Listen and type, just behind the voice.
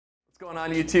What's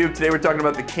going on YouTube? Today we're talking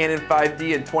about the Canon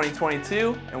 5D in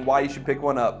 2022 and why you should pick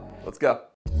one up. Let's go.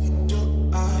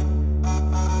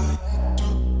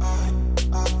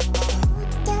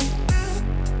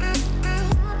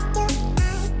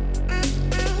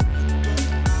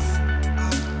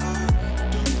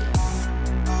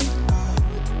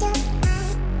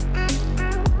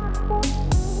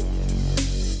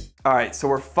 All right, so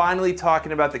we're finally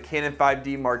talking about the Canon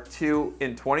 5D Mark II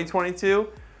in 2022.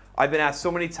 I've been asked so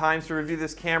many times to review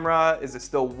this camera. Is it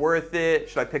still worth it?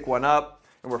 Should I pick one up?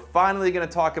 And we're finally gonna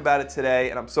talk about it today,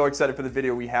 and I'm so excited for the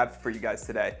video we have for you guys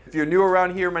today. If you're new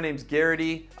around here, my name's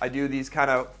Garrity. I do these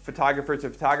kind of photographer to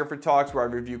photographer talks where I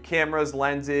review cameras,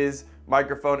 lenses,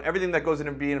 microphone, everything that goes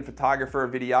into being a photographer or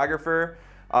videographer.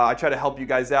 I try to help you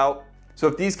guys out. So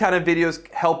if these kind of videos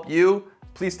help you,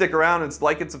 please stick around and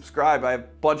like and subscribe. I have a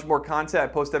bunch more content I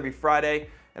post every Friday,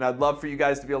 and I'd love for you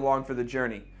guys to be along for the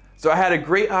journey. So I had a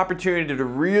great opportunity to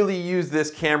really use this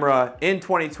camera in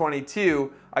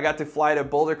 2022. I got to fly to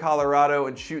Boulder, Colorado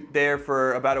and shoot there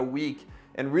for about a week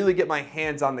and really get my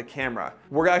hands on the camera.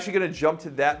 We're actually gonna jump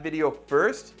to that video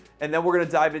first, and then we're gonna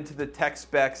dive into the tech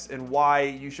specs and why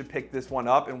you should pick this one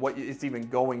up and what it's even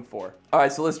going for. All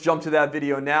right, so let's jump to that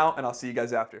video now and I'll see you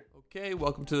guys after. Okay,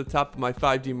 welcome to the top of my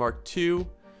 5D Mark II.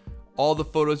 All the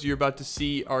photos you're about to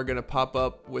see are gonna pop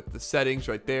up with the settings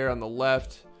right there on the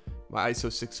left. My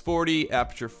ISO 640,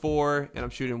 aperture 4, and I'm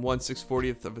shooting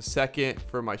 1/640th of a second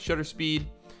for my shutter speed.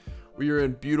 We are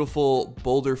in beautiful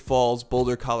Boulder Falls,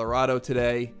 Boulder, Colorado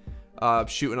today.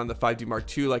 Shooting on the 5D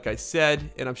Mark II, like I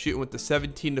said, and I'm shooting with the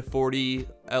 17-40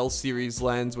 L series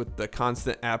lens with the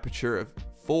constant aperture of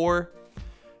 4.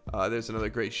 There's another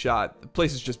great shot. The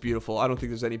place is just beautiful. I don't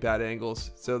think there's any bad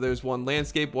angles. So there's one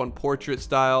landscape, one portrait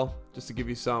style, just to give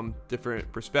you some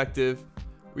different perspective.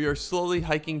 We are slowly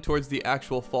hiking towards the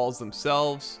actual falls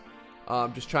themselves.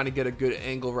 Just trying to get a good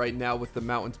angle right now with the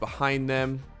mountains behind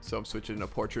them. So I'm switching to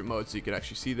portrait mode so you can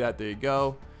actually see that. There you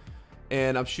go.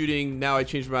 And I'm shooting, now I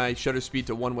changed my shutter speed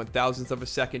to 1/1000th of a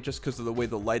second just because of the way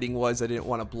the lighting was. I didn't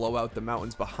want to blow out the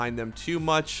mountains behind them too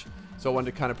much. So I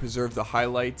wanted to kind of preserve the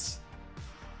highlights.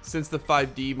 Since the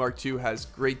 5D Mark II has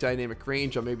great dynamic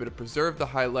range, I'm able to preserve the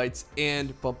highlights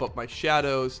and bump up my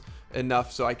shadows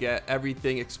enough so I get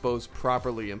everything exposed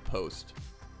properly in post.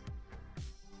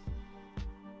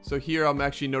 So here I'm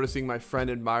actually noticing my friend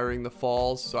admiring the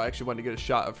falls, so I actually wanted to get a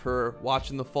shot of her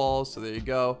watching the falls, so there you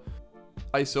go.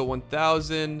 ISO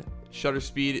 1000, shutter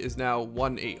speed is now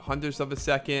 1/800th of a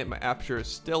second. My aperture is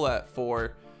still at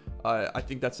 4. I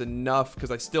think that's enough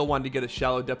because I still wanted to get a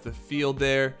shallow depth of field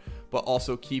there, but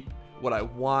also keep what I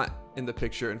want in the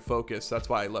picture in focus. That's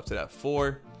why I left it at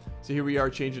 4. So here we are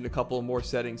changing a couple more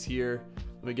settings here.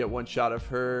 Let me get one shot of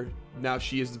her. Now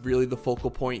she is really the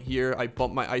focal point here. I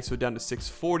bumped my ISO down to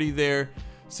 640 there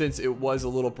since it was a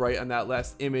little bright on that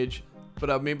last image,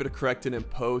 but I'm able to correct it in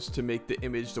post to make the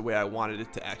image the way I wanted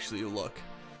it to actually look.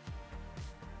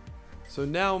 So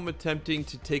now I'm attempting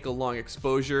to take a long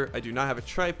exposure. I do not have a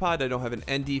tripod, I don't have an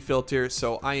ND filter,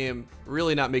 so I am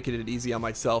really not making it easy on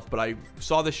myself, but I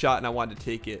saw the shot and I wanted to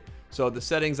take it. So the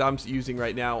settings I'm using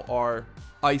right now are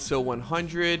ISO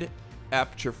 100,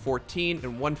 aperture 14,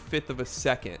 and 1/5 of a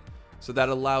second. So that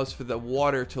allows for the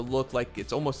water to look like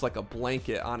it's almost like a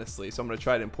blanket, honestly. So I'm gonna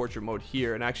try it in portrait mode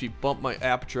here and actually bump my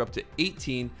aperture up to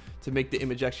 18 to make the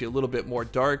image actually a little bit more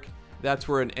dark. That's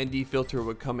where an ND filter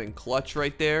would come in clutch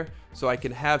right there. So I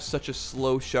can have such a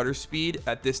slow shutter speed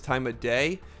at this time of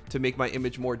day to make my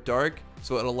image more dark.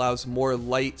 So it allows more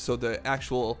light, so the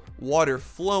actual water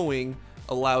flowing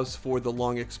allows for the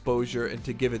long exposure and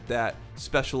to give it that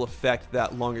special effect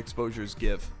that long exposures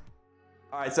give.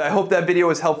 All right, so I hope that video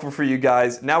was helpful for you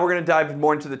guys. Now we're gonna dive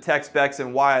more into the tech specs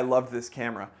and why I love this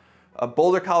camera.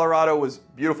 Boulder, Colorado was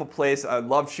a beautiful place. I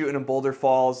love shooting in Boulder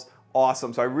Falls,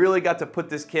 awesome. So I really got to put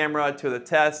this camera to the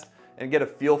test and get a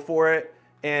feel for it.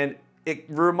 And it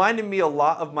reminded me a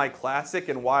lot of my Classic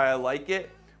and why I like it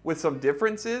with some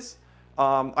differences.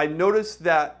 I noticed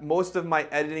that most of my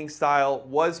editing style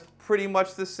was pretty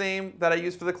much the same that I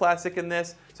used for the Classic in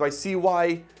this. So I see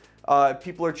why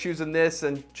people are choosing this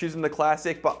and choosing the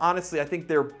Classic, but honestly, I think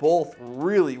they're both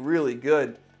really, really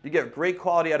good. You get great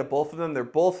quality out of both of them. They're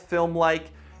both film-like.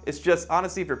 It's just,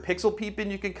 honestly, if you're pixel peeping,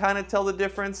 you can kind of tell the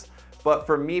difference. But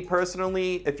for me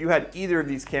personally, if you had either of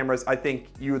these cameras, I think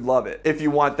you would love it if you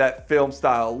want that film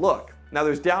style look. Now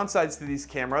there's downsides to these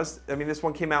cameras. I mean, this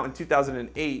one came out in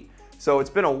 2008. So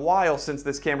it's been a while since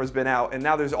this camera's been out, and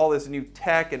now there's all this new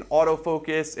tech and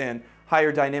autofocus and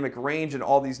higher dynamic range and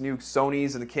all these new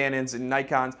Sonys and the Canons and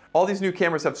Nikons. All these new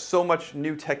cameras have so much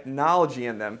new technology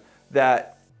in them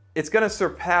that it's gonna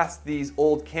surpass these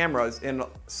old cameras in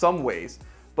some ways.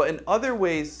 but in other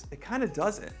ways, it kind of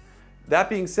doesn't. That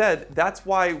being said, that's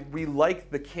why we like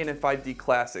the Canon 5D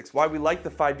Classics, why we like the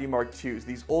 5D Mark IIs,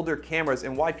 these older cameras,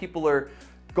 and why people are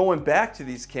going back to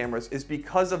these cameras is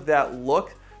because of that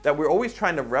look that we're always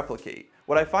trying to replicate.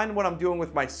 What I find when I'm doing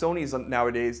with my Sonys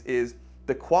nowadays is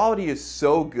the quality is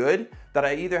so good that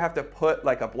I either have to put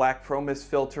like a black Pro Mist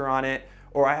filter on it,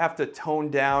 or I have to tone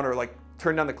down or like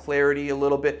turn down the clarity a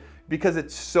little bit because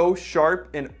it's so sharp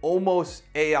and almost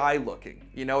AI looking.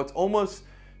 You know,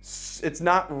 it's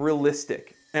not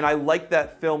realistic. And I like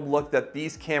that film look that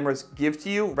these cameras give to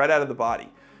you right out of the body.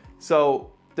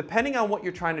 So depending on what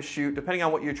you're trying to shoot, depending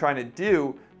on what you're trying to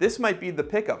do, this might be the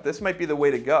pickup. This might be the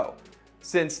way to go.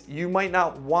 Since you might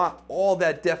not want all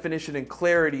that definition and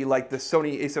clarity like the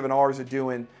Sony a7Rs are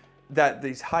doing, that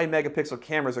these high megapixel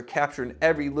cameras are capturing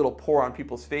every little pore on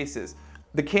people's faces.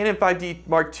 The Canon 5D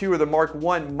Mark II or the Mark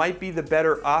I might be the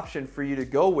better option for you to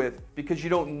go with because you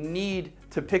don't need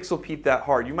to pixel peep that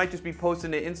hard. You might just be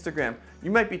posting to Instagram.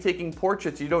 You might be taking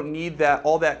portraits. You don't need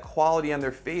all that quality on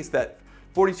their face, that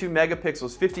 42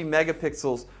 megapixels, 50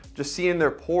 megapixels, just seeing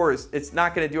their pores. It's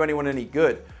not gonna do anyone any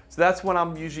good. So that's when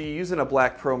I'm usually using a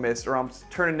black Pro Mist, or I'm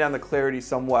turning down the clarity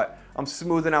somewhat. I'm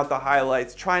smoothing out the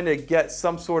highlights, trying to get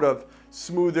some sort of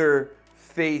smoother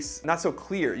face, not so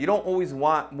clear. You don't always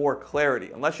want more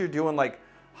clarity unless you're doing like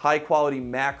high quality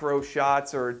macro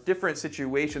shots or different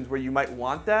situations where you might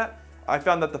want that. I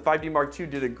found that the 5D Mark II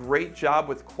did a great job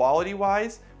with quality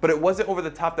wise, but it wasn't over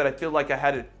the top that I feel like I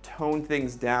had to tone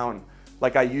things down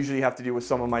like I usually have to do with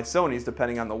some of my Sonys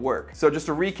depending on the work. So just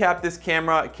to recap, this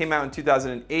camera, it came out in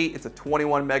 2008. It's a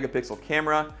 21 megapixel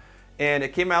camera, and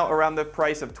it came out around the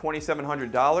price of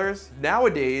 $2,700.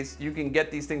 Nowadays, you can get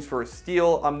these things for a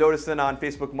steal. I'm noticing on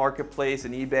Facebook Marketplace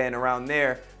and eBay and around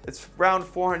there, it's around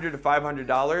 $400 to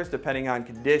 $500 depending on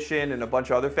condition and a bunch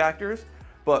of other factors.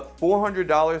 But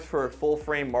 $400 for a full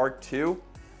frame Mark II,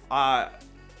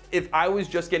 if I was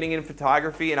just getting into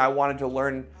photography and I wanted to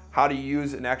learn how to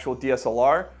use an actual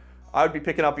DSLR, I would be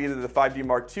picking up either the 5D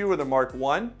Mark II or the Mark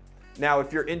I. Now,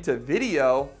 if you're into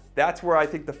video, that's where I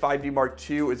think the 5D Mark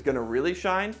II is gonna really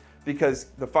shine because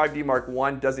the 5D Mark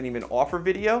I doesn't even offer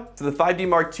video. So the 5D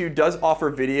Mark II does offer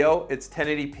video. It's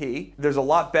 1080p. There's a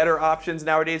lot better options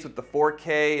nowadays with the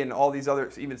 4K and all these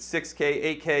other, even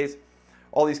 6K, 8Ks,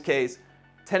 all these Ks.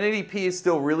 1080p is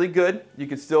still really good. You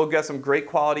can still get some great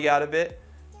quality out of it.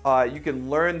 You can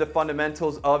learn the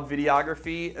fundamentals of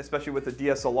videography, especially with the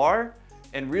DSLR,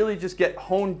 and really just get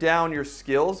honed down your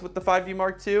skills with the 5D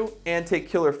Mark II and take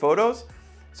killer photos.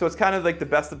 So it's kind of like the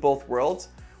best of both worlds.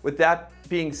 With that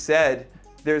being said,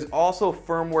 there's also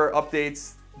firmware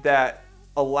updates that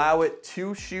allow it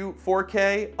to shoot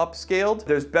 4K upscaled.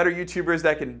 There's better YouTubers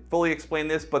that can fully explain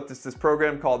this, but there's this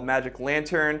program called Magic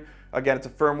Lantern. Again, it's a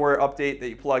firmware update that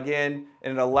you plug in,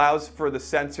 and it allows for the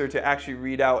sensor to actually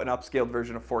read out an upscaled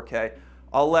version of 4K.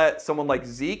 I'll let someone like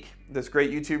Zeke, this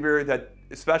great YouTuber that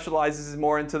specializes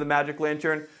more into the Magic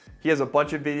Lantern, he has a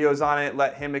bunch of videos on it,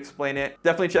 let him explain it.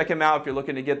 Definitely check him out if you're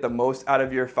looking to get the most out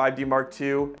of your 5D Mark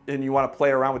II and you want to play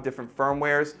around with different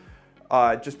firmwares.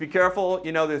 Just be careful,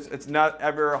 you know, it's not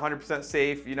ever 100%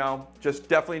 safe, you know, just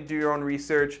definitely do your own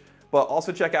research. But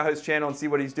also check out his channel and see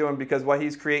what he's doing because what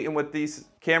he's creating with these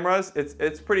cameras,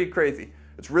 it's pretty crazy.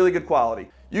 It's really good quality.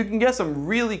 You can get some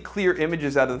really clear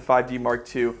images out of the 5D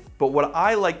Mark II, but what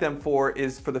I like them for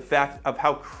is for the fact of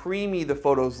how creamy the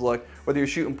photos look. Whether you're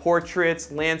shooting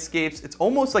portraits, landscapes, it's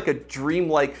almost like a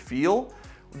dreamlike feel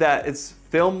that it's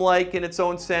film-like in its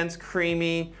own sense,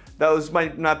 creamy. Those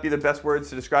might not be the best words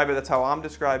to describe it. That's how I'm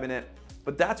describing it.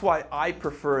 But that's why I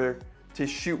prefer to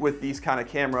shoot with these kind of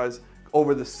cameras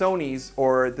over the Sonys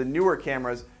or the newer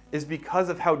cameras, is because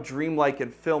of how dreamlike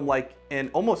and film-like and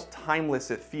almost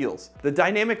timeless it feels. The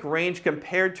dynamic range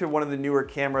compared to one of the newer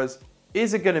cameras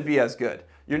isn't gonna be as good.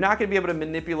 You're not gonna be able to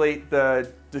manipulate the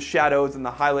shadows and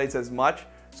the highlights as much.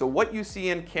 So what you see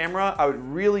in camera, I would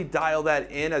really dial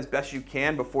that in as best you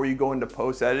can before you go into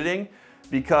post-editing,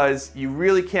 because you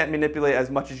really can't manipulate as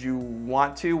much as you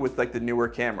want to with like the newer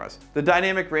cameras. The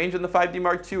dynamic range in the 5D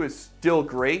Mark II is still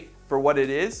great for what it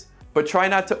is, but try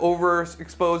not to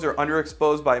overexpose or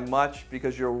underexpose by much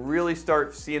because you'll really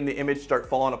start seeing the image start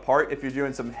falling apart if you're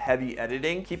doing some heavy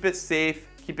editing. Keep it safe,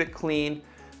 keep it clean.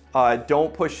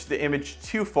 Don't push the image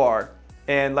too far.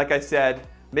 And like I said,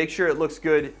 make sure it looks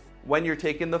good when you're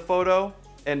taking the photo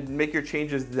and make your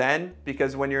changes then,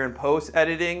 because when you're in post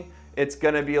editing, it's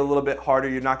gonna be a little bit harder.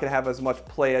 You're not gonna have as much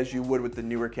play as you would with the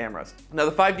newer cameras. Now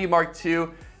the 5D Mark II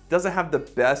doesn't have the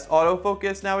best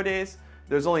autofocus nowadays.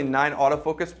 There's only 9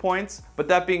 autofocus points, but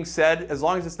that being said, as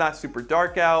long as it's not super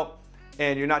dark out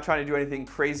and you're not trying to do anything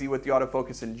crazy with the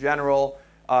autofocus in general,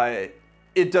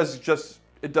 it does just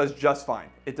it does just fine.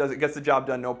 It gets the job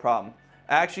done, no problem.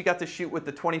 I actually got to shoot with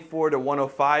the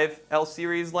 24-105 L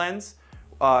series lens,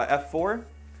 f4,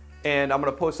 and I'm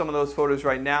gonna post some of those photos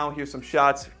right now. Here's some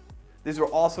shots. These were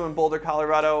also in Boulder,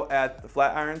 Colorado at the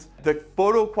Flatirons. The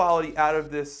photo quality out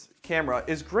of this camera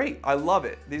is great. I love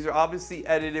it. These are obviously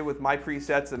edited with my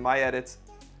presets and my edits,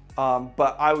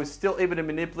 but I was still able to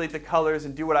manipulate the colors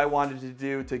and do what I wanted to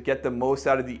do to get the most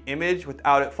out of the image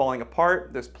without it falling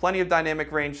apart. There's plenty of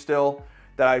dynamic range still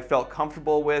that I felt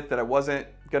comfortable with, that I wasn't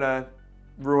gonna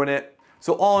ruin it.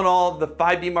 So all in all, the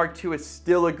 5D Mark II is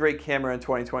still a great camera in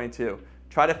 2022.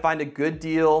 Try to find a good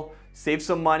deal, save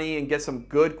some money, and get some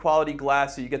good quality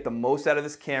glass so you get the most out of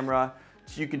this camera.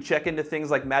 So you can check into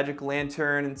things like Magic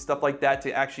Lantern and stuff like that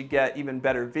to actually get even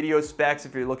better video specs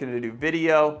if you're looking to do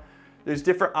video. There's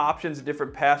different options and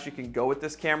different paths you can go with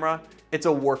this camera. It's a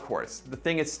workhorse. The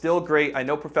thing is still great. I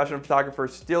know professional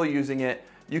photographers still using it.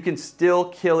 You can still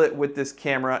kill it with this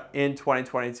camera in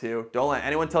 2022. Don't let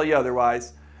anyone tell you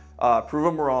otherwise. Prove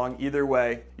them wrong either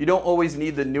way. You don't always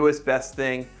need the newest, best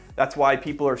thing. That's why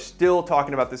people are still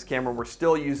talking about this camera. We're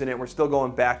still using it. We're still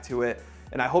going back to it.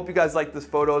 And I hope you guys like these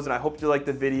photos, and I hope you like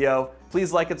the video.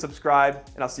 Please like and subscribe,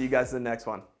 and I'll see you guys in the next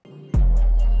one.